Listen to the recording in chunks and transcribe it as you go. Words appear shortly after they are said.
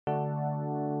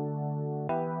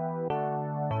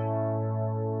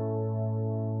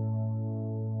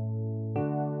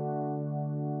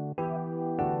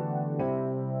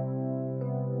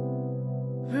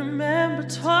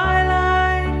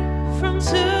Twilight from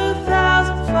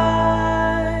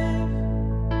 2005.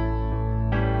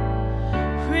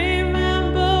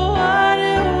 Remember what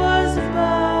it was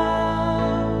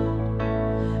about.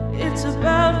 It's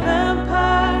about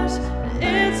vampires,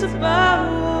 it's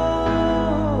about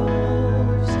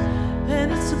wolves,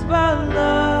 and it's about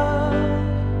love.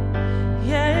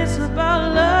 Yeah, it's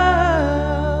about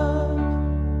love.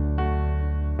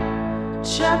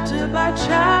 Chapter by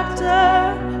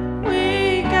chapter,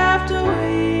 week after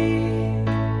week,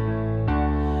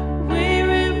 we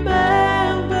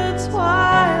remember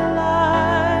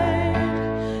Twilight.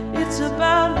 It's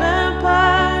about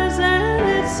vampires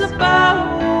and it's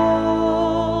about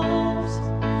wolves,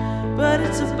 but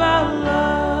it's about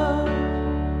love.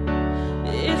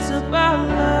 It's about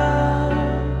love.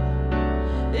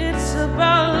 It's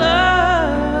about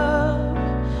love.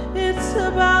 It's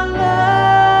about love.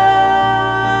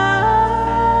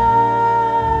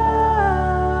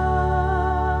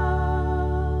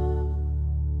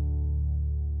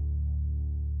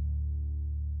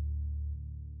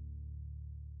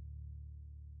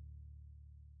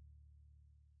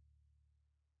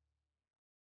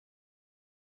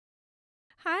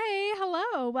 Hi,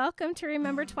 hello. Welcome to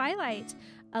Remember Twilight,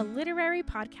 a literary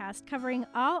podcast covering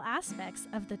all aspects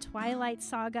of the Twilight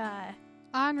Saga.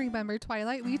 On Remember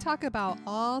Twilight, we talk about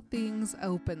all things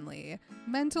openly: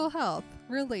 mental health,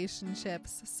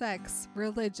 relationships, sex,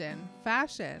 religion,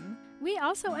 fashion. We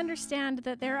also understand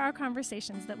that there are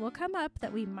conversations that will come up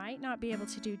that we might not be able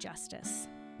to do justice.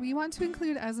 We want to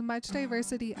include as much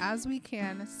diversity as we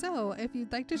can, so if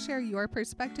you'd like to share your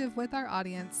perspective with our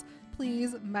audience,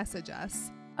 please message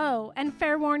us. Oh, and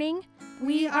fair warning,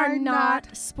 we are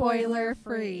not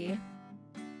spoiler-free.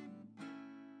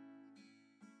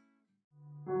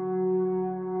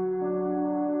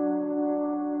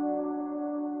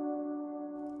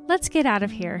 Let's get out of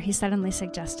here, he suddenly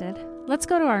suggested. Let's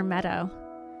go to our meadow.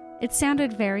 It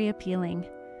sounded very appealing.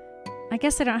 I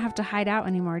guess I don't have to hide out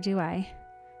anymore, do I?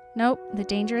 Nope, the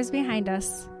danger is behind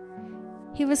us.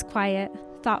 He was quiet,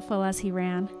 thoughtful as he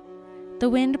ran. The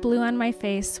wind blew on my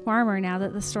face, warmer now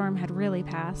that the storm had really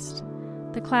passed.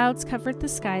 The clouds covered the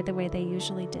sky the way they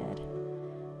usually did.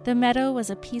 The meadow was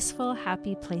a peaceful,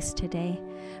 happy place today.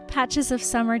 Patches of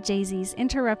summer daisies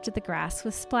interrupted the grass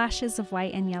with splashes of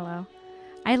white and yellow.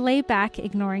 I lay back,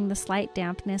 ignoring the slight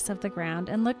dampness of the ground,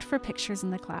 and looked for pictures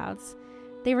in the clouds.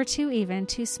 They were too even,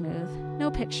 too smooth. No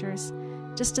pictures,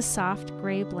 just a soft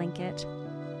gray blanket.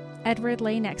 Edward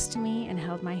lay next to me and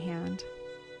held my hand.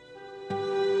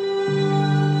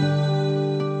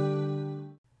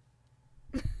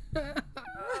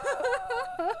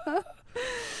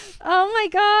 Oh my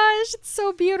gosh, it's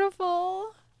so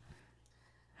beautiful.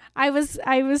 I was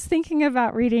thinking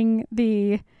about reading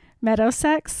the meadow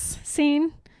sex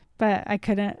scene, but I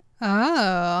couldn't.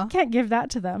 Oh. Can't give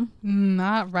that to them.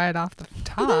 Not right off the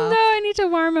top. No, I need to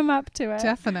warm them up to it.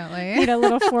 Definitely. Need a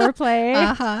little foreplay.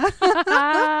 Uh-huh.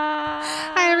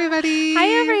 Hi, everybody. Hi,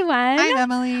 everyone. I'm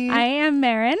Emily. I am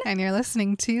Marin. And you're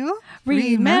listening to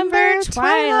Remember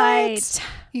Twilight.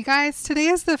 You guys, today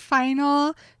is the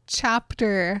final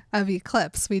chapter of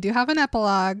Eclipse. We do have an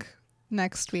epilogue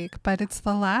next week, but it's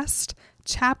the last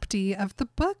chapter of the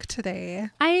book today.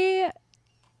 I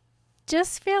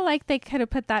just feel like they could have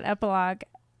put that epilogue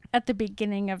at the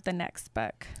beginning of the next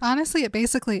book. Honestly, it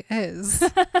basically is.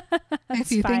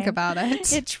 If you think about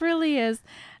it. It truly is.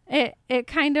 It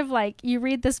kind of like you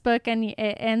read this book and it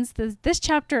ends, this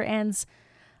chapter ends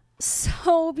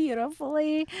so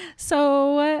beautifully,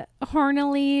 so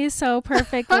hornily, so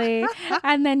perfectly.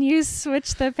 And then you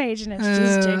switch the page and it's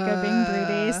just Jacob being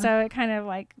broody. So it kind of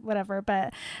like whatever,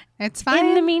 but it's fine.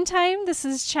 In the meantime, this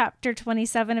is chapter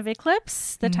 27 of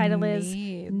Eclipse. The title is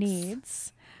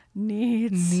Needs.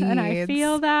 And I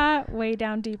feel that way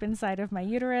down deep inside of my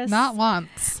uterus. Not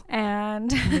wants.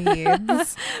 And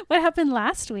needs. What happened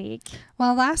last week?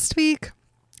 Well, last week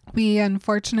we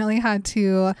unfortunately had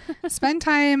to spend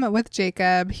time with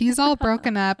Jacob. He's all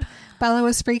broken up. Bella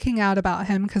was freaking out about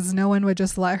him because no one would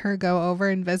just let her go over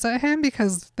and visit him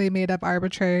because they made up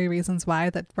arbitrary reasons why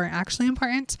that weren't actually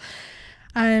important.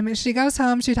 She goes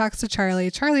home. She talks to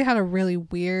Charlie. Charlie had a really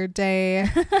weird day.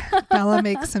 Bella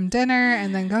makes him dinner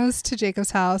and then goes to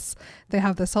Jacob's house. They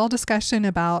have this whole discussion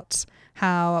about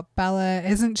how Bella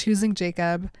isn't choosing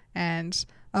Jacob and,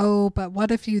 oh, but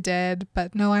what if you did?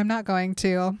 But no, I'm not going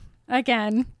to.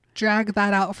 Again. Drag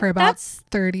that out for about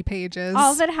 30 pages.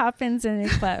 All that happens in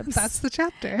Eclipse. That's the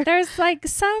chapter. There's like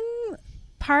some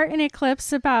part in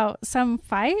Eclipse about some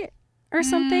fight or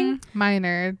something.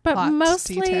 Minor but plot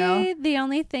mostly detail. The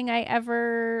only thing I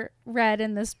ever read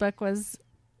in this book was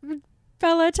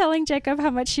Bella telling Jacob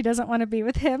how much she doesn't want to be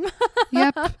with him.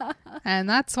 Yep. And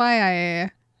that's why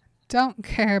I don't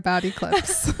care about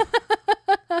Eclipse.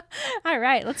 All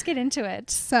right, let's get into it.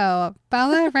 So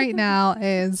Bella right now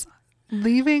is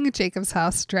leaving Jacob's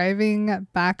house, driving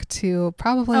back to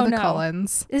probably the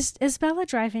Cullens. Is Bella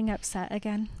driving upset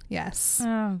again? Yes.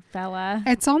 Oh, Bella.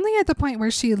 It's only at the point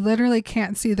where she literally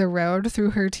can't see the road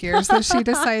through her tears that she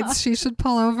decides she should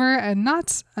pull over, and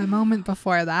not a moment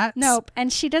before that. Nope.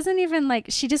 And she doesn't even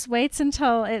she just waits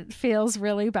until it feels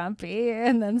really bumpy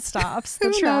and then stops the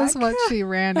Who truck. knows what she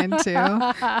ran into?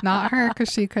 Not her, because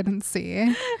she couldn't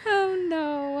see. Oh,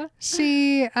 no.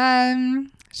 She's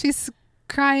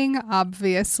crying,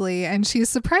 obviously, and she's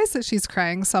surprised that she's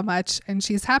crying so much, and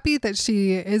she's happy that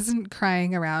she isn't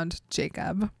crying around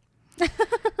Jacob.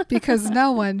 Because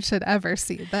no one should ever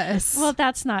see this. Well,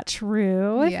 that's not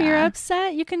true. If you're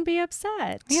upset, you can be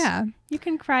upset. Yeah. You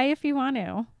can cry if you want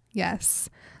to. Yes.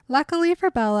 Luckily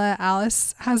for Bella,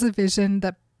 Alice has a vision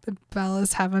that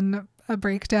Bella's having a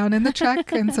breakdown in the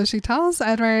truck. And so she tells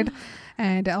Edward,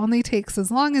 and it only takes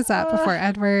as long as that before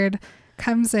Edward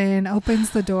comes in, opens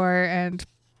the door, and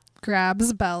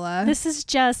grabs Bella. This is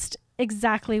just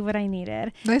exactly what I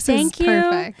needed. Thank you,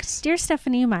 perfect. Dear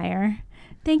Stephanie Meyer.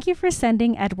 Thank you for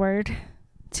sending Edward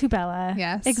to Bella.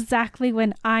 Yes. Exactly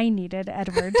when I needed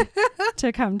Edward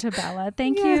to come to Bella.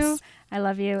 Thank you. I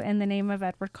love you. In the name of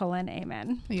Edward Cullen,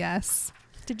 amen. Yes.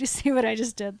 Did you see what I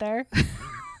just did there?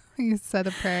 You said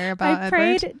a prayer about Edward. I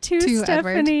prayed to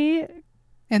Stephanie Edward.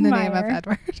 In the Meyer, name of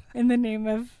Edward. In the name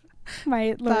of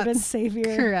my Lord and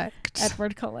Savior. Correct.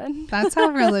 Edward Cullen. That's how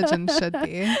religion should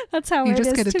be. That's how you it is.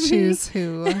 You just get to me. choose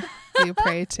who you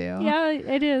pray to. Yeah,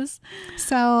 it is.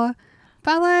 So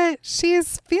Bella,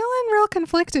 she's feeling real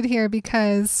conflicted here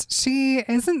because she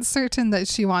isn't certain that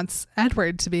she wants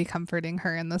Edward to be comforting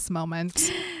her in this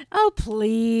moment. Oh,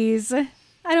 please.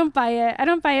 I don't buy it. I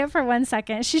don't buy it for 1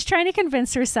 second. She's trying to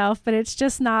convince herself, but it's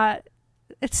just not,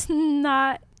 it's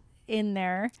not in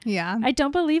there. Yeah. I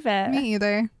don't believe it. Me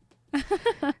either.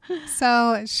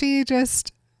 So she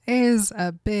just is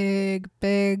a big,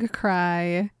 big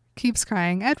cry. Keeps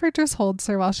crying. Edward just holds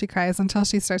her while she cries until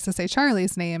she starts to say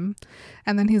Charlie's name.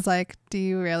 And then he's like, do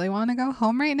you really want to go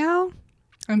home right now?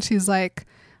 And she's like,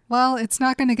 well, it's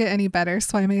not going to get any better,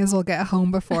 so I may as well get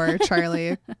home before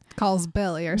Charlie calls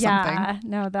Billy or something. Yeah,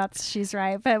 no, she's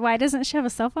right. But why doesn't she have a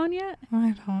cell phone yet?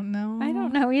 I don't know. I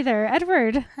don't know either.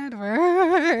 Edward.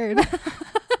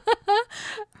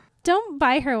 Don't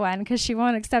buy her one because she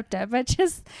won't accept it, but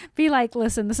just be like,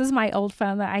 listen, this is my old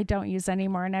phone that I don't use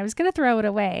anymore and I was going to throw it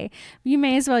away. You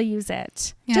may as well use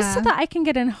it just so that I can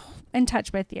get in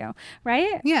touch with you,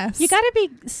 right? Yes. You got to be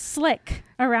slick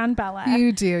around Bella.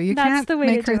 You do. You That's can't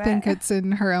make her think it's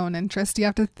in her own interest. You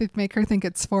have to make her think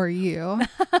it's for you.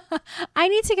 I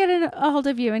need to get a hold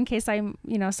of you in case I'm,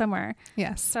 somewhere.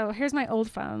 Yes. So here's my old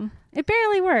phone. It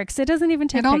barely works. It doesn't even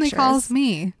take pictures. It only calls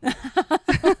me.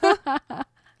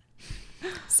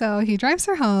 So he drives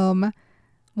her home,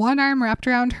 one arm wrapped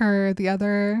around her, the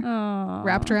other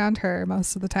wrapped around her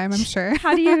most of the time, I'm sure.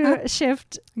 How do you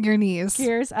shift your knees?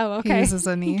 Gears? Oh, okay. He uses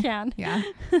a knee. You can. Yeah.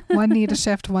 One knee to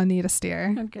shift, one knee to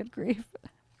steer. Oh, good grief.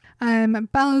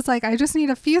 Bella's like, I just need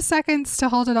a few seconds to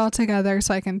hold it all together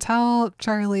so I can tell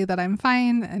Charlie that I'm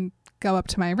fine and go up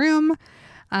to my room.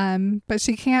 But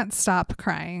she can't stop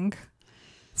crying.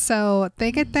 So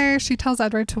they get there. She tells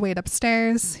Edward to wait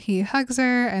upstairs. He hugs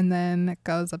her and then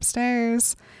goes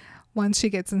upstairs. Once she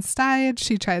gets inside,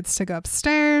 she tries to go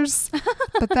upstairs.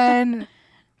 But then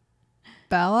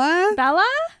Bella?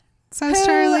 Says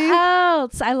Charlie. Who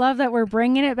else? I love that we're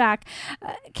bringing it back.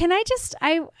 Can I just,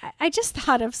 I just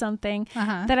thought of something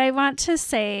that I want to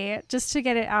say just to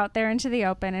get it out there into the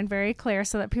open and very clear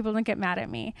so that people don't get mad at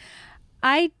me.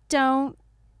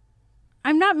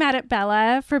 I'm not mad at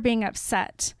Bella for being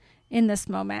upset in this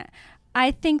moment. I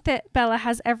think that Bella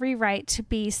has every right to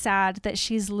be sad that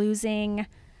she's losing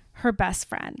her best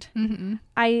friend. Mm-hmm.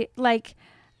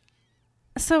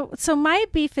 So my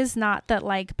beef is not that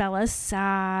Bella's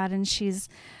sad and she's,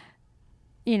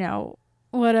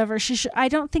 whatever. I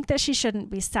don't think that she shouldn't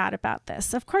be sad about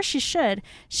this. Of course she should.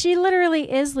 She literally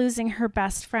is losing her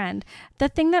best friend. The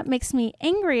thing that makes me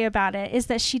angry about it is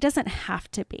that she doesn't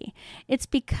have to be. It's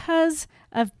because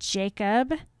of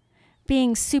Jacob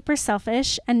being super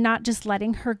selfish and not just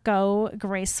letting her go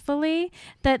gracefully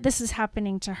that this is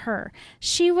happening to her.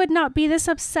 She would not be this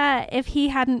upset if he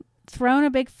hadn't thrown a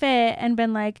big fit and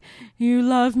been like, you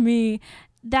love me.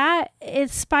 That it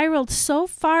spiraled so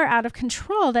far out of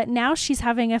control that now she's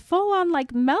having a full-on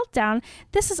meltdown.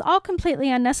 This is all completely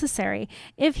unnecessary.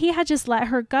 If he had just let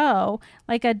her go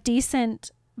like a decent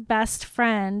best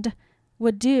friend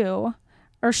would do,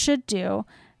 or should do,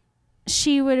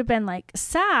 she would have been like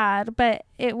sad, but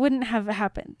it wouldn't have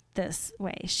happened this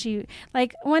way. She,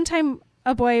 like, one time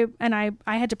a boy and I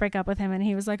had to break up with him, and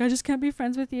he was like, I just can't be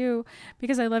friends with you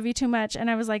because I love you too much. And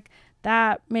I was like,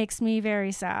 that makes me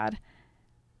very sad,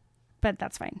 but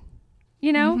that's fine.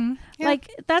 You know, Yeah.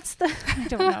 like, that's the, I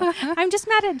don't know. I'm just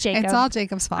mad at Jacob. It's all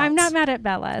Jacob's fault. I'm not mad at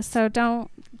Bella. So don't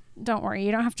worry.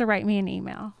 You don't have to write me an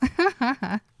email.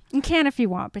 You can if you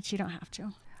want, but you don't have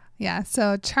to. Yeah.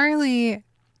 So Charlie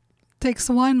takes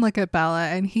one look at Bella,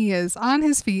 and he is on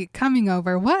his feet coming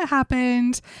over. What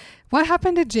happened? What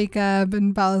happened to Jacob?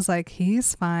 And Bella's like,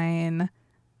 he's fine.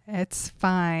 It's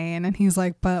fine. And he's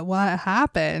like, but what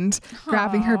happened?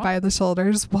 Grabbing her by the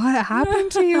shoulders. What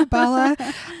happened to you, Bella?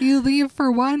 You leave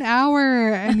for 1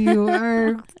 hour and you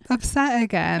are upset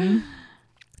again.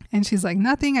 And she's like,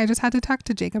 nothing. I just had to talk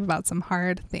to Jacob about some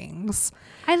hard things.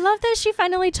 I love that she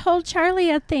finally told Charlie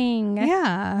a thing.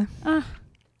 Yeah.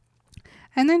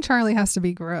 And then Charlie has to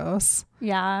be gross.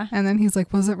 Yeah. And then he's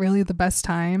like, was it really the best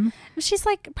time? She's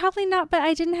like, probably not, but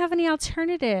I didn't have any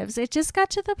alternatives. It just got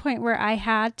to the point where I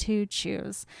had to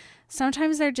choose.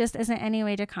 Sometimes there just isn't any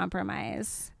way to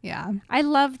compromise. Yeah. I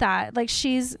love that. Like,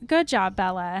 she's, good job,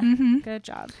 Bella. Good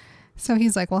job. So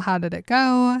he's like, well, how did it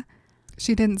go?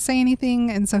 She didn't say anything.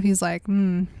 And so he's like,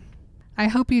 I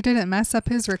hope you didn't mess up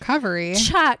his recovery.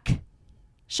 Chuck,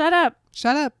 shut up.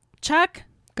 Shut up. Chuck,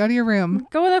 Go to your room.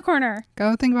 go in the corner.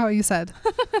 Go think about what you said.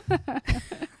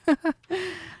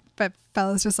 But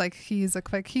Bella's just like, he's a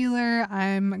quick healer.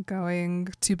 I'm going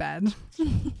to bed.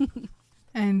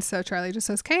 And so Charlie just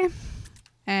says, okay.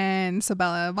 And so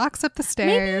Bella walks up the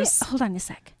stairs. Maybe, hold on a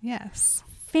sec. Yes.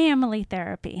 Family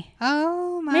therapy.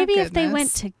 Oh, my Maybe goodness. if they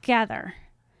went together.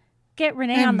 Get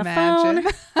Renee on the phone.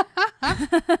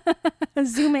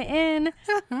 Zoom it in.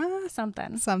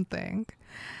 Something.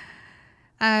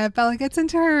 Bella gets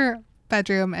into her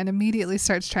bedroom and immediately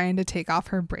starts trying to take off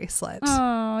her bracelet.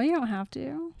 Oh, you don't have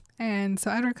to. And so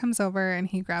Edward comes over and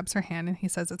he grabs her hand and he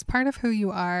says, it's part of who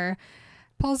you are,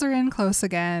 pulls her in close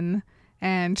again,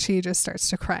 and she just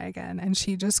starts to cry again. And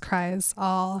she just cries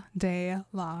all day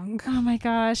long. Oh my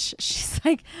gosh. She's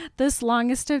like, this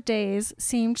longest of days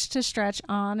seemed to stretch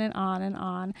on and on and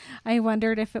on. I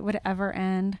wondered if it would ever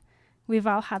end. We've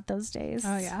all had those days.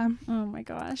 Oh, yeah. Oh my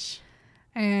gosh.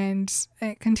 And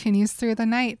it continues through the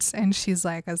night. And she's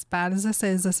like, as bad as this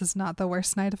is not the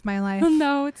worst night of my life.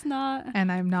 No, it's not. And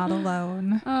I'm not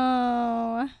alone.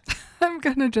 Oh. I'm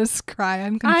going to just cry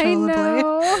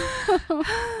uncontrollably.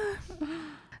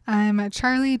 I know.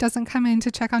 Charlie doesn't come in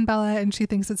to check on Bella, and she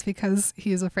thinks it's because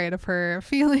he's afraid of her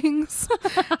feelings.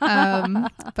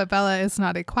 But Bella is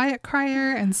not a quiet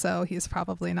crier, and so he's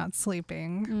probably not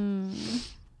sleeping.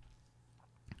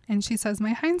 And she says,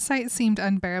 my hindsight seemed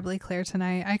unbearably clear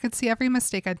tonight. I could see every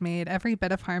mistake I'd made, every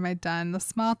bit of harm I'd done, the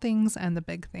small things and the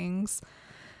big things.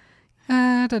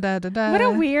 What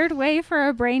a weird way for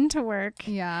a brain to work.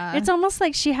 Yeah. It's almost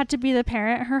like she had to be the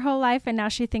parent her whole life, and now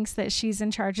she thinks that she's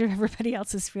in charge of everybody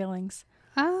else's feelings.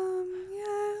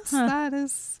 Yes, that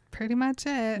is pretty much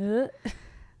it.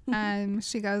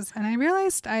 She goes, and I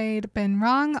realized I'd been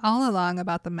wrong all along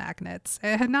about the magnets.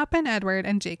 It had not been Edward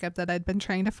and Jacob that I'd been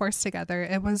trying to force together.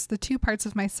 It was the two parts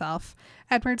of myself,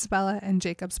 Edward's Bella and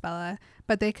Jacob's Bella,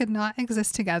 but they could not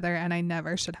exist together, and I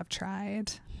never should have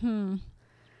tried.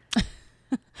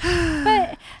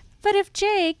 But if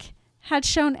Jake had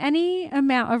shown any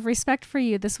amount of respect for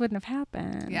you, this wouldn't have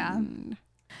happened. Yeah.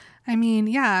 I mean,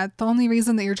 yeah, the only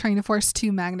reason that you're trying to force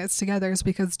two magnets together is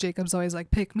because Jacob's always like,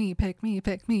 pick me, pick me,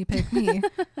 pick me, pick me.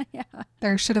 Yeah.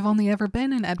 There should have only ever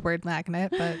been an Edward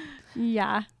magnet, but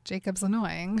yeah, Jacob's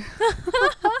annoying.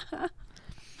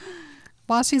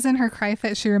 While she's in her cry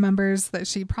fit, she remembers that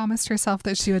she promised herself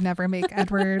that she would never make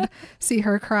Edward see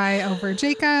her cry over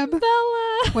Jacob,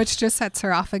 Bella, which just sets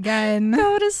her off again.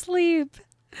 go to sleep.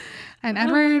 And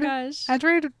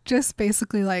Edward just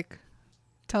basically like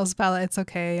tells Bella it's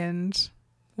okay and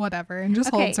whatever, and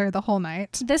just holds her the whole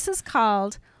night. This is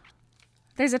called,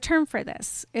 there's a term for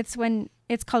this. It's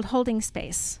called holding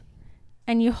space.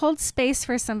 And you hold space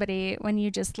for somebody when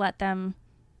you just let them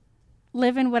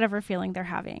live in whatever feeling they're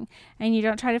having, and you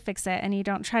don't try to fix it, and you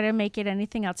don't try to make it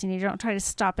anything else, and you don't try to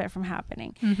stop it from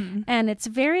happening. And it's a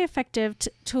very effective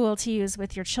tool to use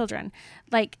with your children.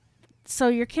 Like, so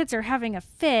your kids are having a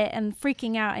fit and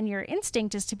freaking out, and your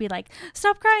instinct is to be like,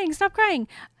 stop crying,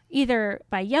 either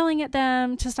by yelling at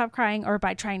them to stop crying, or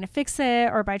by trying to fix it,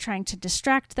 or by trying to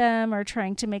distract them, or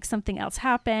trying to make something else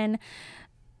happen.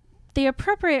 The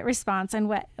appropriate response, and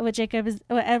what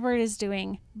Edward is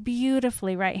doing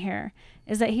beautifully right here,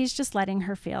 is that he's just letting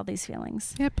her feel these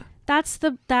feelings. Yep.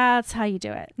 That's how you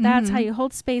do it. That's how you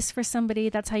hold space for somebody.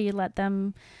 That's how you let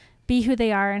them be who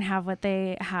they are and have what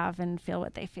they have and feel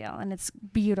what they feel. And it's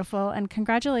beautiful. And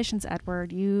congratulations,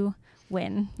 Edward. You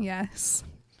win. Yes.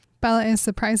 Bella is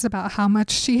surprised about how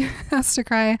much she has to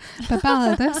cry. But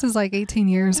Bella, this is like 18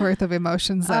 years worth of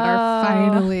emotions that are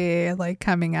finally like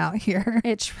coming out here.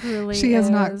 It truly she has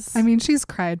is. not, I mean, she's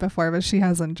cried before, but she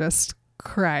hasn't just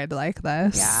cried like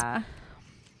this. Yeah.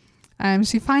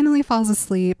 She finally falls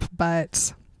asleep,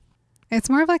 but it's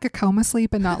more of like a coma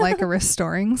sleep and not like a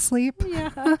restoring sleep.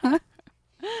 Yeah.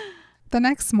 The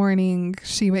next morning,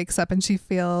 she wakes up and she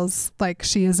feels like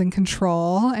she is in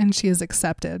control and she has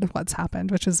accepted what's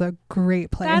happened, which is a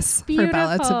great place for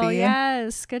Bella to be.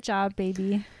 Yes. Good job,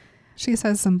 baby. She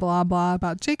says some blah blah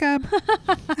about Jacob.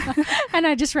 And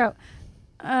I just wrote,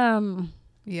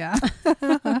 Yeah.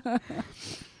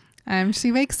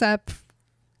 She wakes up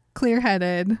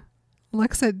clear-headed,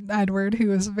 looks at Edward,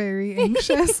 who is very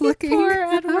anxious looking. Poor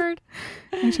Edward.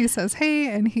 And she says, hey,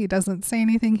 and he doesn't say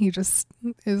anything. He just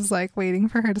is like waiting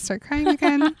for her to start crying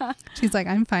again. She's like,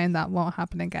 I'm fine. That won't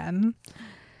happen again.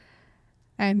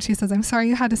 And she says, I'm sorry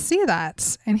you had to see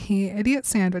that. And he idiot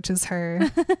sandwiches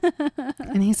her.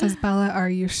 And he says, Bella, are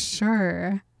you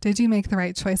sure? Did you make the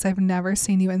right choice? I've never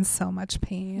seen you in so much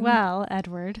pain. Well,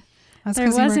 Edward, That's there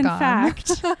 'cause you was were in gone.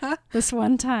 fact this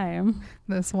one time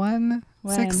This one,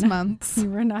 when 6 months. you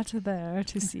were not there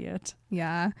to see it.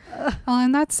 Yeah. Well,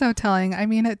 and that's so telling. I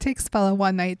mean, it takes Bella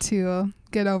one night to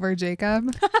get over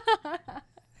Jacob.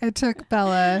 It took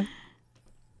Bella,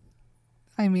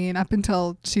 I mean, up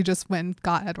until she just went and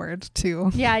got Edward to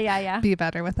Yeah. be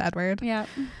better with Edward. Yeah.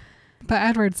 But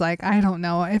Edward's like, I don't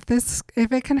know. If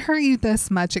it can hurt you this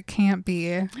much, it can't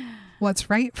be what's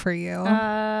right for you.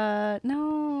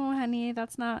 No, honey,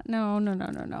 that's not. No.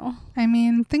 I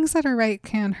mean, things that are right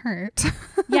can hurt.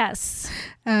 Yes.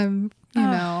 You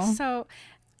know. So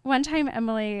one time,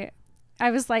 Emily, I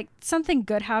was like, something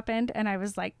good happened and I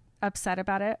was like upset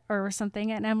about it or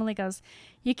something. And Emily goes,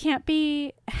 you can't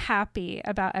be happy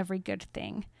about every good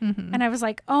thing. Mm-hmm. And I was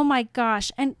like, oh my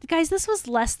gosh. And guys, this was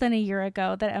less than a year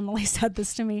ago that Emily said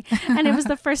this to me. And it was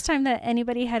the first time that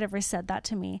anybody had ever said that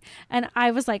to me. And I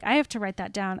was like, I have to write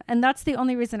that down. And that's the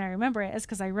only reason I remember it is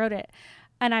because I wrote it.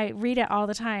 And I read it all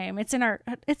the time.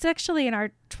 It's actually in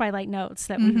our Twilight notes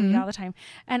that we read all the time.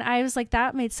 And I was like,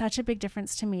 that made such a big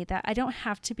difference to me that I don't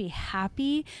have to be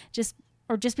happy just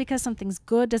because something's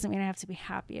good doesn't mean I have to be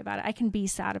happy about it. I can be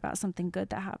sad about something good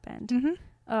that happened. Mm-hmm.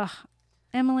 Ugh,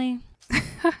 Emily,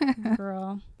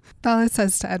 girl. Bella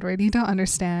says to Edward, you don't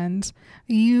understand.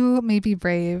 You may be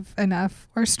brave enough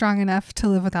or strong enough to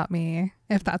live without me,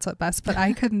 if that's what best, but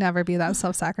I could never be that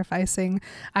self-sacrificing.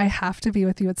 I have to be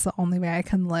with you. It's the only way I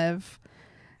can live.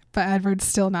 But Edward's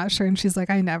still not sure. And she's like,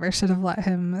 I never should have let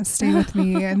him stay with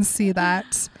me and see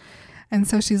that. And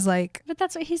so she's like, But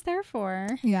that's what he's there for.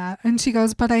 yeah. And she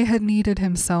goes, but I had needed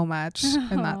him so much.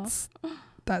 And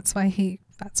that's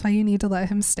why you need to let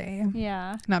him stay.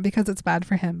 Yeah. Not because it's bad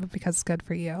for him, but because it's good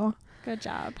for you. Good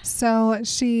job. So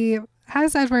she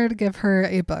has Edward give her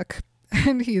a book.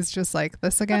 And he's just like,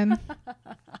 this again?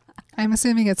 I'm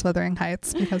assuming it's Wuthering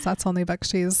Heights because that's the only book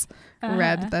she's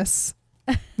read this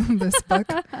book.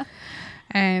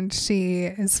 And she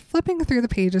is flipping through the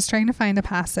pages trying to find a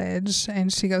passage.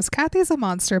 And she goes, Kathy's a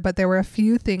monster, but there were a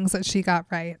few things that she got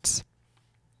right.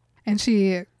 And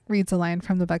she reads a line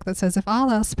from the book that says, if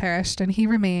all else perished and he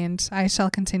remained, I shall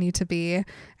continue to be.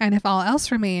 And if all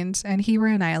else remained and he were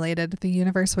annihilated, the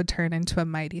universe would turn into a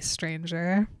mighty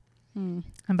stranger. And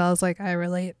Bella's like, I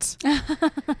relate.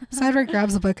 So Edward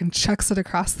grabs the book and chucks it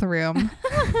across the room.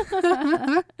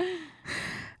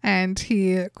 And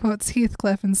he quotes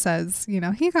Heathcliff and says, you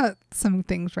know, he got some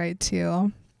things right too.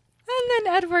 And then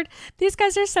Edward, these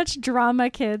guys are such drama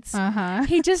kids. Uh-huh.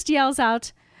 He just yells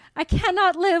out, I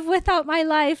cannot live without my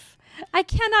life. I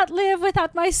cannot live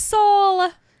without my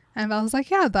soul. And Bella's like,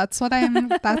 yeah, that's what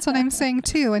I'm saying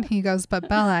too. And he goes, but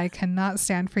Bella, I cannot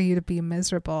stand for you to be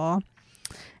miserable.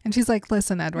 And she's like,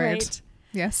 listen, Edward. Right.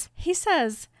 Yes. He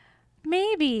says,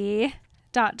 maybe ...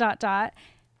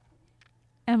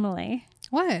 Emily,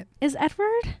 What? is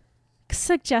Edward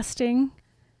suggesting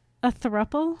a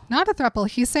throuple? Not a throuple.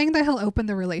 He's saying that he'll open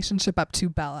the relationship up to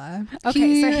Bella.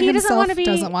 Okay, so he doesn't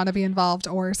want to be involved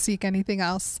or seek anything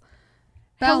else.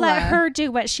 He'll Bella, let her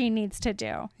do what she needs to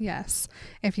do. yes.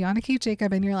 If you want to keep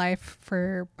Jacob in your life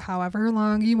for however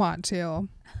long you want to,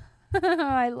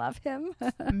 I love him.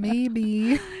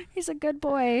 maybe. He's a good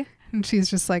boy. And she's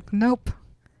just like, nope.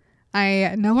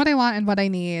 I know what I want and what I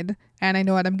need, and I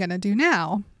know what I'm going to do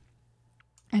now.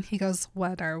 And he goes,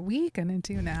 what are we going to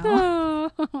do now?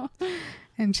 Oh.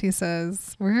 And she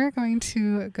says, we're going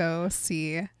to go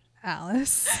see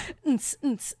Alice.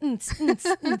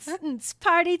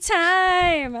 Party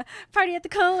time. Party at the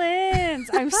Cullens.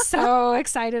 I'm so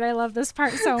excited. I love this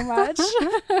part so much.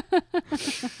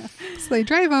 So they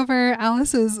drive over.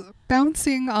 Alice is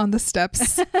bouncing on the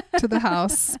steps to the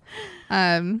house.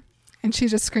 And she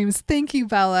just screams, "Thank you,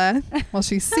 Bella," while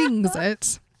she sings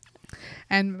it.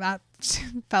 And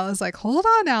Bella's like, "Hold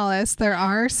on, Alice. There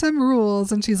are some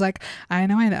rules." And she's like, I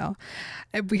know.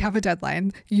 We have a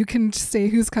deadline. You can say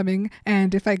who's coming.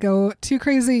 And if I go too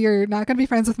crazy, you're not going to be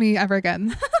friends with me ever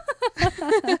again."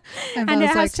 And it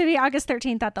has to be August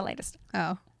 13th at the latest.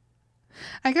 Oh,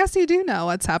 I guess you do know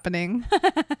what's happening.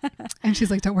 And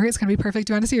she's like, "Don't worry, it's going to be perfect.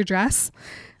 Do you want to see your dress?"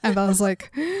 And Bella's like,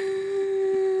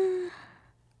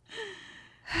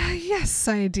 "Yes,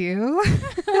 I do."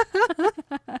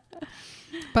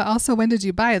 "But also, when did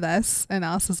you buy this?" And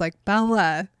Alice is like,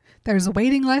 "Bella, there's a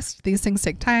waiting list. These things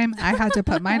take time. I had to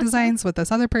put my designs with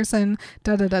this other person.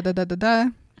 Da da da da da da da."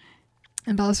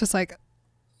 And Bella's just like,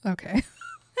 "Okay."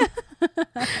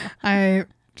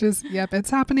 Yep, it's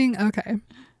happening. Okay.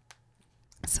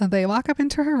 So they walk up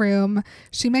into her room.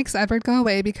 She makes Edward go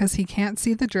away because he can't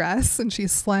see the dress, and she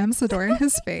slams the door in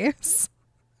his face.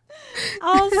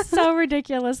 All so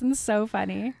ridiculous and so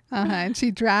funny. And she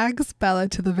drags Bella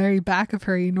to the very back of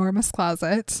her enormous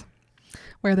closet,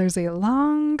 where there's a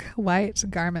long white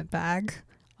garment bag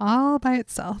all by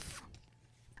itself.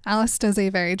 Alice does a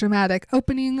very dramatic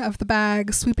opening of the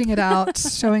bag, sweeping it out,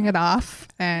 showing it off,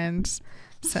 and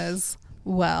says,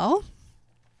 "Well."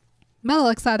 Bella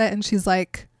looks at it and she's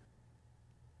like,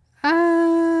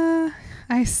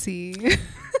 I see."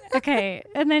 Okay.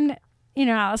 And then,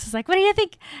 Alice is like, "What do you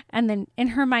think?" And then in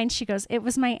her mind, she goes, "It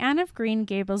was my Anne of Green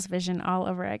Gables vision all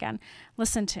over again.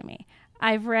 Listen to me.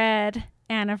 I've read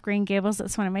Anne of Green Gables.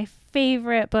 It's one of my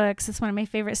favorite books. It's one of my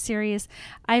favorite series.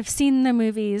 I've seen the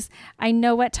movies. I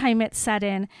know what time it's set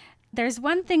in. There's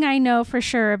one thing I know for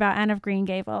sure about Anne of Green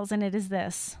Gables, and it is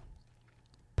this: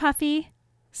 puffy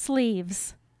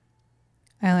sleeves.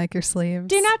 I like your sleeves.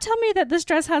 Do not tell me that this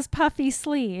dress has puffy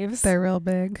sleeves. They're real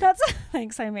big.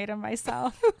 Thanks, I made them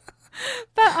myself.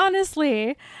 But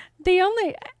honestly,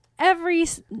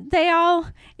 it's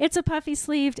a puffy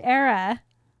sleeved era.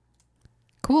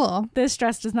 Cool. This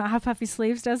dress does not have puffy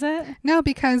sleeves, does it? No,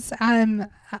 because I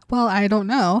don't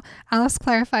know. Alice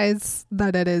clarifies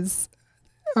that it is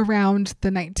around the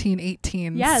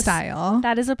 1918 style.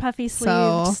 That is a puffy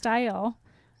sleeved style.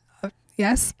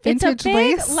 Yes, vintage it's a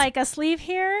big, lace, like a sleeve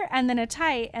here, and then a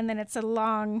tight, and then it's a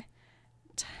long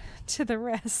to the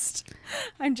wrist.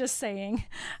 I'm just saying.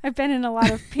 I've been in a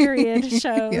lot of period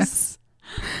shows. Yes.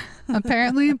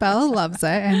 Apparently, Bella loves it,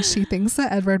 and she thinks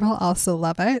that Edward will also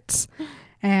love it.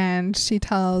 And she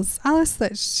tells Alice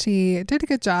that she did a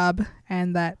good job,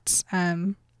 and that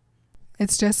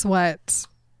it's just what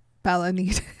Bella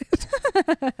needed.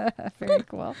 Very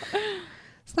cool.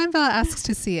 So then Bella asks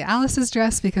to see Alice's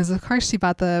dress because, of course, she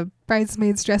bought the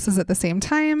bridesmaids' dresses at the same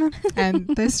time. And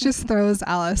this just throws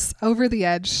Alice over the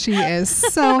edge. She is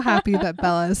so happy that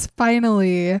Bella is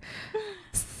finally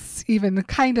even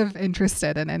kind of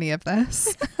interested in any of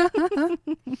this.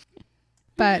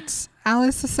 But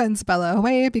Alice sends Bella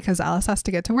away because Alice has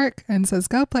to get to work and says,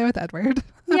 "Go play with Edward."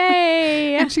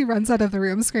 Yay! And she runs out of the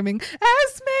room screaming,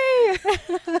 "Esme!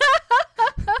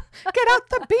 Get out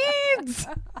the beads!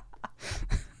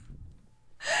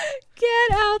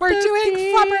 Get out We're the doing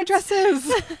beads. flubber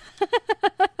dresses."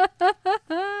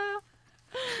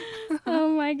 Oh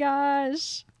my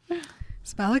gosh.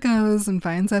 So Bella goes and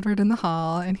finds Edward in the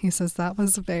hall, and he says, "That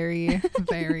was very,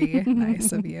 very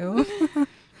nice of you."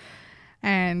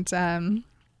 And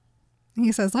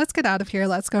he says, "Let's get out of here.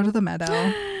 Let's go to the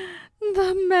meadow."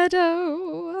 The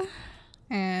meadow.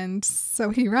 And so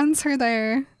he runs her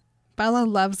there. Bella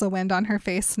loves the wind on her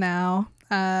face now.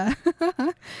 And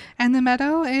the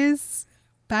meadow is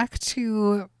back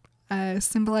to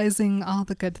symbolizing all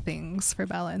the good things for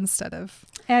Bella instead of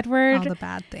Edward, all the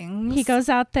bad things. He goes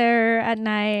out there at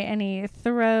night and he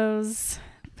throws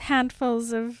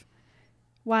handfuls of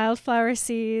wildflower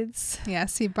seeds.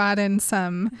 Yes, he brought in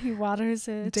some He waters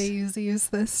it. daisies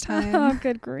this time. Oh,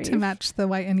 good grief. To match the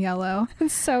white and yellow.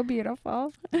 It's so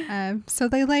beautiful. So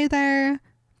they lay there.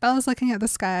 Bella's looking at the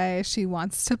sky. She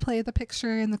wants to play the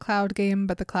picture in the cloud game,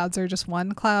 but the clouds are just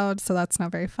one cloud, so that's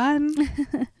not very fun.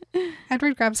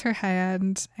 Edward grabs her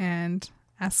hand and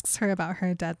asks her about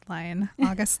her deadline,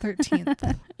 August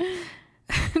 13th.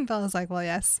 And Bella's like, "Well,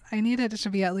 yes, I need it to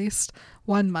be at least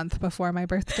 1 month before my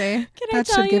birthday. That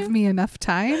should give me enough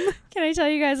time." Can I tell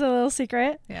you guys a little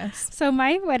secret? Yes. So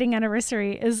my wedding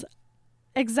anniversary is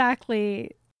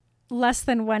exactly less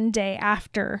than one day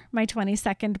after my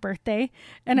 22nd birthday.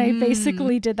 And I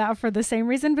basically did that for the same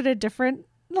reason, but a different,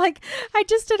 like, I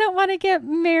just didn't want to get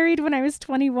married when I was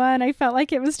 21. I felt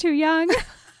like it was too young.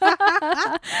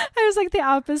 I was like the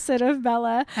opposite of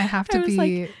Bella. I have to be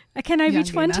like, can I be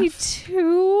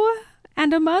 22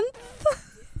 and a month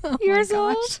years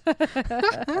old?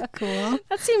 Cool.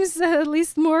 That seems at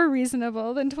least more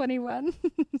reasonable than 21.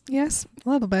 Yes, a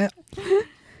little bit.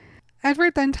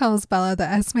 Edward then tells Bella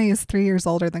that Esme is 3 years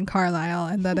older than Carlisle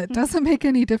and that it doesn't make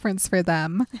any difference for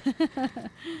them.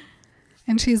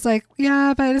 And she's like,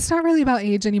 yeah, but it's not really about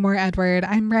age anymore, Edward.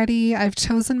 I'm ready. I've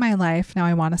chosen my life. Now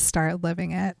I want to start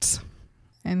living it.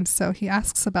 And so he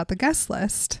asks about the guest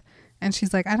list. And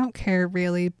she's like, I don't care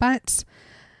really, but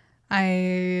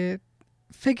I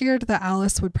figured that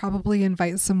Alice would probably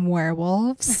invite some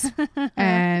werewolves.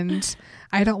 And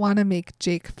I don't want to make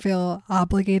Jake feel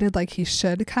obligated like he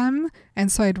should come.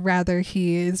 And so I'd rather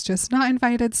he is just not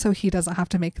invited so he doesn't have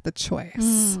to make the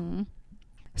choice.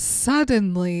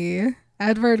 Suddenly,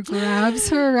 Edward grabs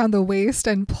her around the waist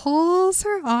and pulls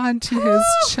her onto his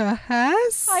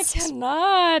chest. I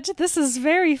cannot. This is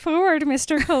very forward,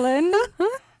 Mr. Cullen.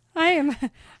 I am...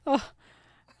 Oh,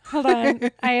 hold on.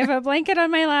 I have a blanket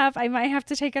on my lap. I might have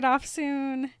to take it off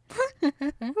soon.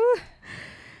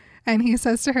 And he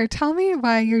says to her, tell me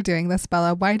why you're doing this,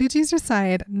 Bella. Why did you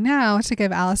decide now to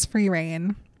give Alice free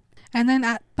reign? And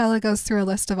then Bella goes through a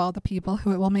list of all the people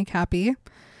who it will make happy.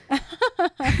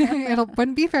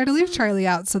 Wouldn't be fair to leave Charlie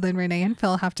out, so then Renee and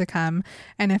Phil have to come.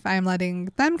 And if I'm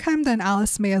letting them come, then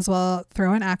Alice may as well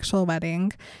throw an actual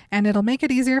wedding. And it'll make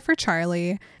it easier for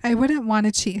Charlie. I wouldn't want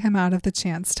to cheat him out of the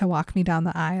chance to walk me down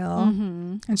the aisle.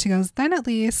 And she goes, then at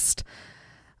least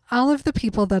all of the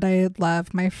people that I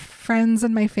love, my friends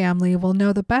and my family, will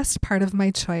know the best part of my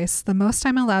choice. The most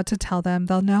I'm allowed to tell them,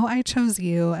 they'll know I chose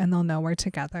you and they'll know we're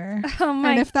together. Oh my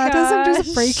And if that doesn't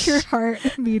just break your heart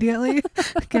immediately,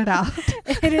 get out.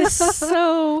 It is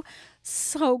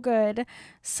so good.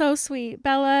 So sweet.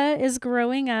 Bella is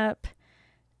growing up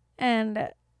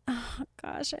and oh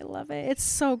gosh, I love it. It's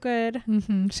so good.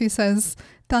 She says,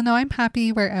 they'll know I'm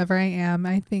happy wherever I am.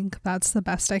 I think that's the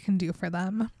best I can do for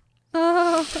them.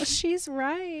 Oh, she's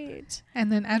right.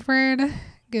 And then Edward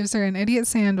gives her an idiot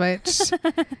sandwich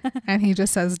and he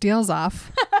just says, deal's off.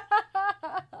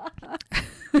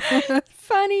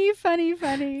 Funny.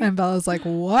 And Bella's like,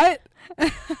 what?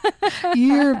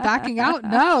 You're backing out?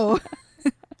 No.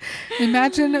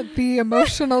 Imagine the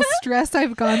emotional stress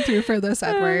I've gone through for this,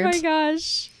 Edward. Oh my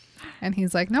gosh. And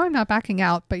he's like, no, I'm not backing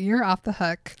out, but you're off the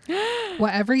hook.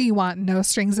 Whatever you want, no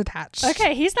strings attached.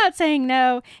 Okay, he's not saying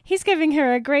no. He's giving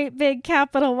her a great big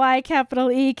capital Y, capital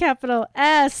E, capital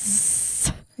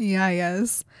S. Yeah, he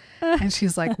is. And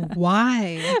she's like,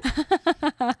 why?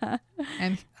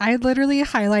 And I literally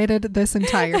highlighted this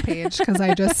entire page because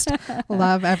I just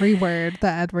love every word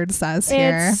that Edward says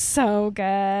here. It's so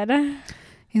good.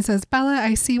 He says, Bella,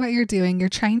 I see what you're doing. You're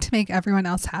trying to make everyone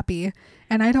else happy.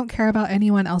 And I don't care about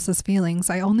anyone else's feelings.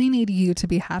 I only need you to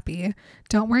be happy.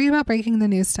 Don't worry about breaking the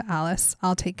news to Alice.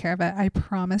 I'll take care of it. I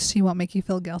promise she won't make you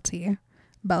feel guilty.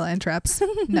 Bella interrupts.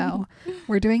 No,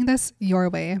 we're doing this your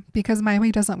way because my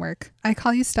way doesn't work. I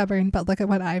call you stubborn, but look at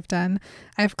what I've done.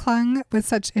 I've clung with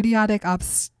such idiotic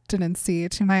obstinacy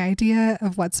to my idea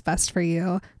of what's best for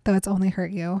you, though it's only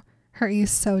hurt you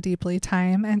so deeply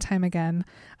time and time again.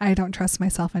 I don't trust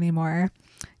myself anymore.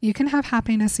 You can have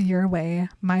happiness your way.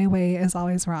 My way is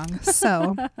always wrong.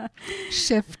 So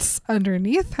shifts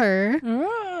underneath her.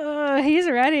 Oh, he's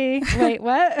ready. Wait,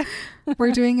 what?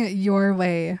 We're doing it your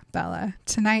way, Bella.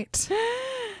 Tonight,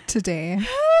 today,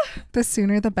 the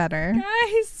sooner the better.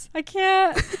 Guys, I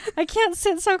can't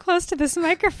sit so close to this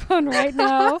microphone right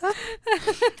now.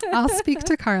 I'll speak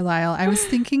to Carlisle. I was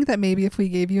thinking that maybe if we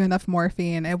gave you enough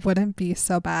morphine, it wouldn't be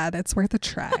so bad. It's worth a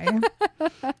try.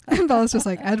 And Bella's just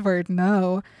like, Edward,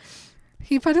 no.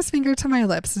 He put his finger to my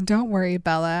lips. Don't worry,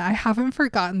 Bella. I haven't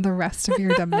forgotten the rest of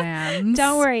your demands.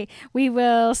 Don't worry. We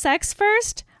will sex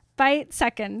first, bite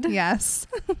second. Yes.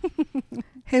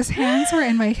 His hands were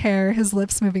in my hair, his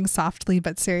lips moving softly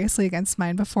but seriously against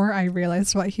mine before I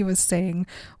realized what he was saying,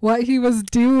 what he was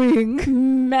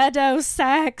doing. Meadow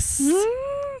sex.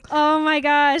 Oh my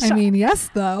gosh. I mean, yes,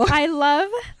 though. I love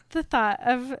the thought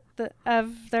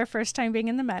of their first time being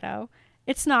in the meadow.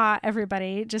 It's not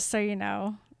everybody, just so you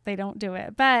know. They don't do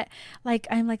it. But like,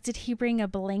 I'm like, did he bring a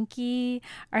blankie?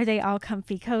 Are they all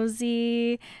comfy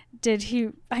cozy?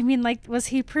 Was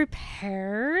he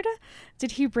prepared?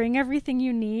 Did he bring everything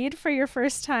you need for your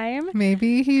first time?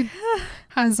 Maybe he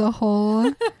has a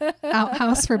whole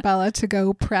outhouse for Bella to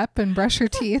go prep and brush her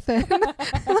teeth in.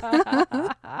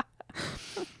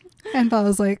 And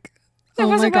Bella's like, There Oh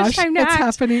my wasn't much gosh, time to it's act.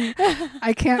 happening.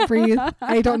 I can't breathe.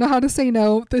 I don't know how to say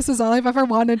no. This is all I've ever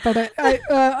wanted, but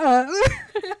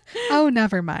oh,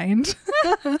 never mind.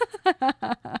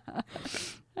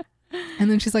 And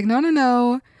then she's like,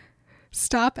 no.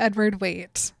 Stop, Edward,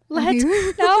 wait. Let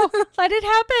it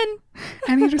happen.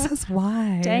 And he just says,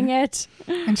 why? Dang it.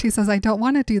 And she says, I don't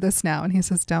want to do this now. And he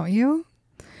says, don't you?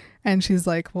 And she's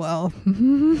like, well,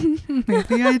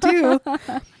 maybe I do.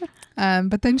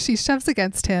 But then she shoves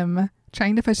against him,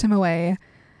 trying to push him away.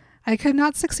 I could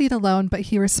not succeed alone, but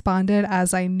he responded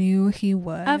as I knew he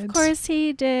would. Of course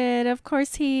he did. Of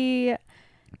course he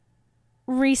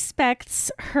respects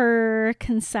her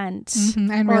consent.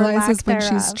 And or realizes lack when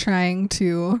she's thereof. trying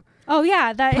to Oh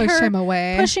yeah, that push her him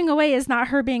away. pushing away is not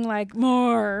her being like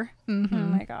more. Mhm. Oh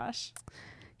my gosh.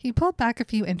 He pulled back a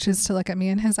few inches to look at me,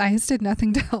 and his eyes did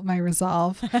nothing to help my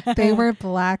resolve. They were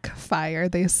black fire.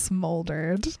 They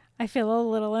smoldered. I feel a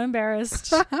little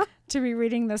embarrassed to be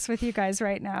reading this with you guys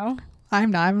right now. I'm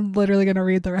not. I'm literally going to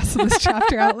read the rest of this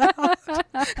chapter out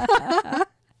loud.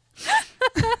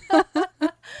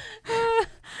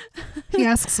 He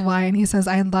asks why, and he says,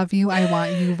 I love you. I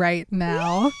want you right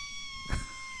now.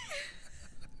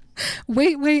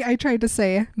 Wait, I tried to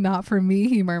say, not for me,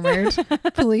 he murmured.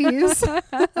 Please.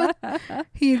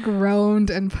 He groaned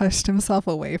and pushed himself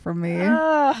away from me.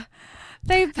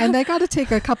 And they got to take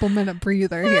a couple minute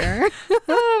breather here.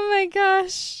 Oh my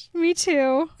gosh. Me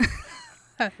too.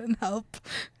 That didn't help.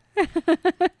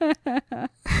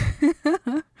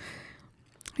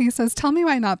 He says, tell me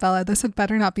why not, Bella. This had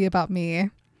better not be about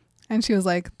me. And she was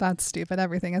like, that's stupid.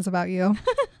 Everything is about you.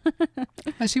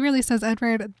 But she really says,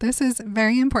 Edward, this is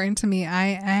very important to me.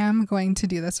 I am going to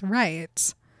do this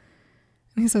right.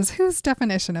 And he says, whose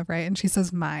definition of right? And she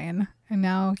says, mine. And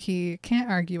now he can't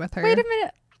argue with her. Wait a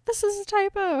minute. This is a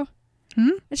typo.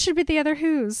 It should be the other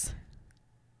whose.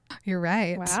 You're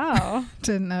right. Wow.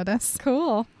 Didn't notice.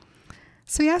 Cool.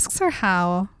 So he asks her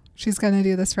how she's going to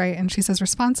do this right. And she says,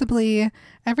 responsibly,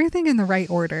 everything in the right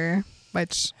order,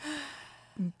 which...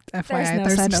 FYI,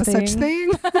 there's no such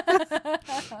thing.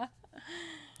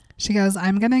 She goes,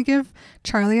 I'm going to give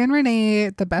Charlie and Renee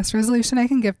the best resolution I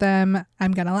can give them.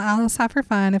 I'm going to let Alice have her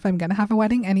fun if I'm going to have a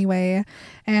wedding anyway.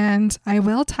 And I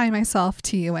will tie myself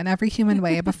to you in every human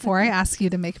way before I ask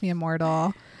you to make me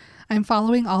immortal. I'm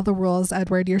following all the rules,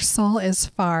 Edward. Your soul is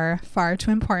far, far too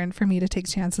important for me to take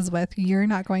chances with. You're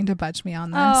not going to budge me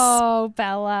on this. Oh,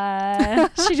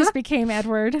 Bella. She just became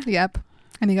Edward. Yep.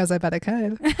 And he goes, I bet I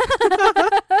could.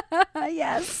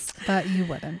 Yes. But you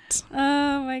wouldn't.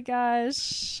 Oh my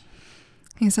gosh.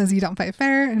 He says, you don't fight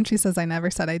fair. And she says, I never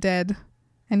said I did.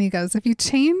 And he goes, if you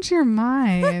change your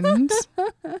mind.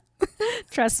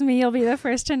 Trust me, you'll be the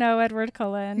first to know, Edward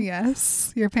Cullen.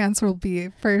 Yes. Your pants will be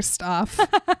first off.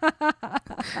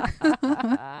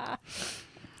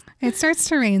 It starts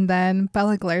to rain then.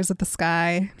 Bella glares at the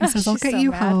sky. He says, I'll She's get so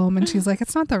you mad. home. And she's like,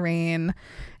 it's not the rain.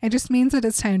 It just means that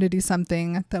it's time to do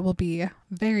something that will be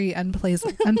very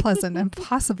unpleasant and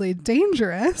possibly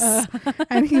dangerous.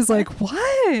 And he's like,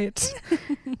 what?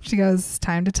 She goes,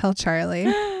 time to tell Charlie.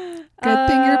 Good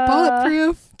thing you're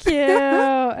bulletproof.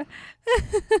 Cute.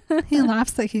 He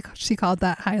laughs that she called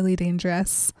that highly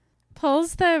dangerous.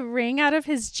 Pulls the ring out of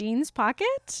his jeans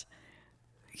pocket.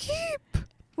 Yeep.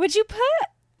 Would you put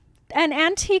an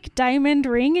antique diamond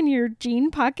ring in your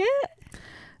jean pocket?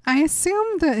 I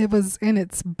assume that it was in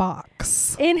its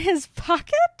box. In his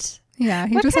pocket? Yeah,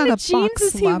 he What just kind had a of jeans box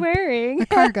is he lump. wearing? A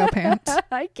cargo pant.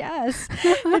 I guess.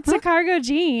 It's a cargo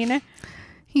jean.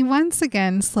 He once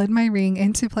again slid my ring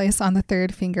into place on the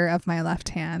third finger of my left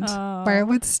hand, where it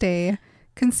would stay,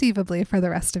 conceivably, for the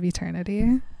rest of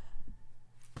eternity.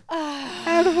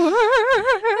 Edward!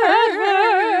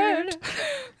 Edward!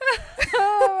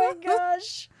 Oh my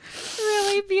gosh.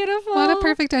 Really beautiful. What a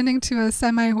perfect ending to a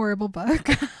semi-horrible book.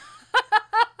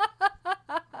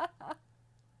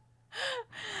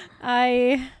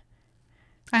 I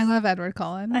love Edward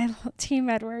Cullen. Team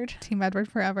Edward. Team Edward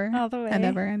forever. All the way. And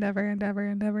ever and ever and ever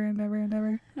and ever and ever and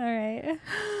ever. All right.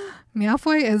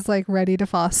 Meowfoy is like ready to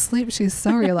fall asleep. She's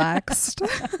so relaxed.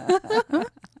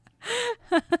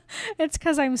 It's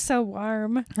because I'm so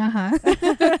warm. Uh-huh.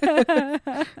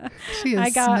 She is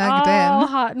I got snugged all in.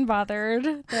 hot and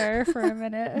bothered there for a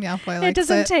minute. Meowfoy likes It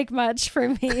doesn't it. take much for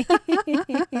me.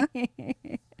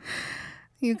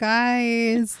 You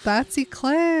guys, that's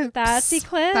Eclipse. That's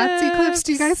Eclipse. That's Eclipse.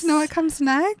 Do you guys know what comes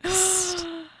next?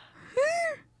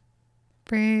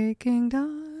 Breaking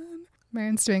Dawn.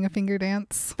 Marin's doing a finger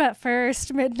dance. But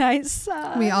first, Midnight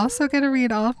Sun. We also get to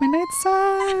read all of Midnight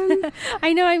Sun.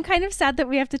 I know, I'm kind of sad that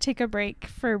we have to take a break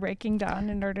for Breaking Dawn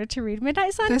in order to read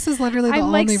Midnight Sun. This is literally the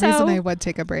only reason I would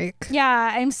take a break.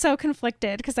 Yeah, I'm so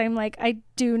conflicted because I'm like, I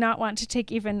do not want to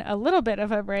take even a little bit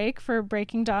of a break for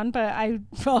Breaking Dawn, but I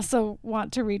also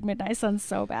want to read Midnight Sun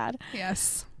so bad.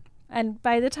 Yes. And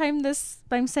by the time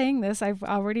I'm saying this, I've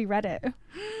already read it.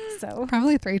 So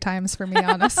probably 3 times for me,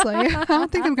 honestly. I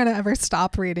don't think I'm going to ever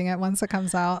stop reading it once it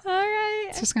comes out. All right.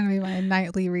 It's just going to be my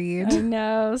nightly read. I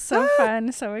know. So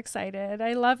fun. So excited.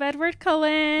 I love Edward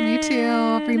Cullen. Me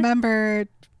too. Remember,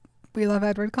 we love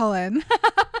Edward Cullen.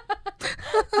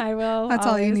 I will. That's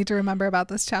all you need to remember about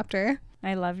this chapter.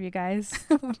 I love you guys.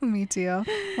 Me too.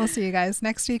 We'll see you guys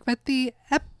next week with the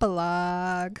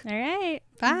epilogue. All right.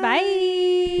 Bye.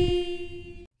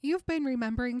 Bye. You've been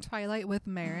remembering Twilight with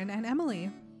Marin and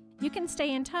Emily. You can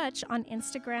stay in touch on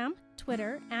Instagram,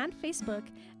 Twitter, and Facebook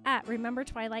at Remember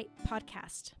Twilight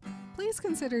Podcast. Please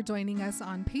consider joining us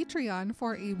on Patreon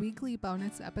for a weekly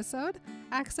bonus episode,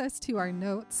 access to our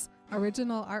notes,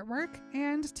 original artwork,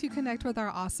 and to connect with our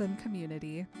awesome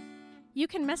community. You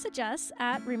can message us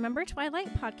at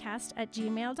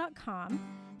remembertwilightpodcast@gmail.com,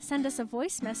 send us a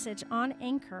voice message on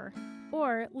Anchor,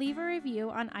 or leave a review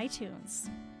on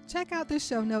iTunes. Check out the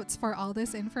show notes for all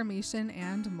this information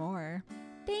and more.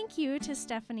 Thank you to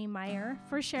Stephanie Meyer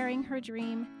for sharing her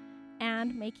dream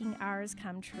and making ours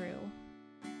come true.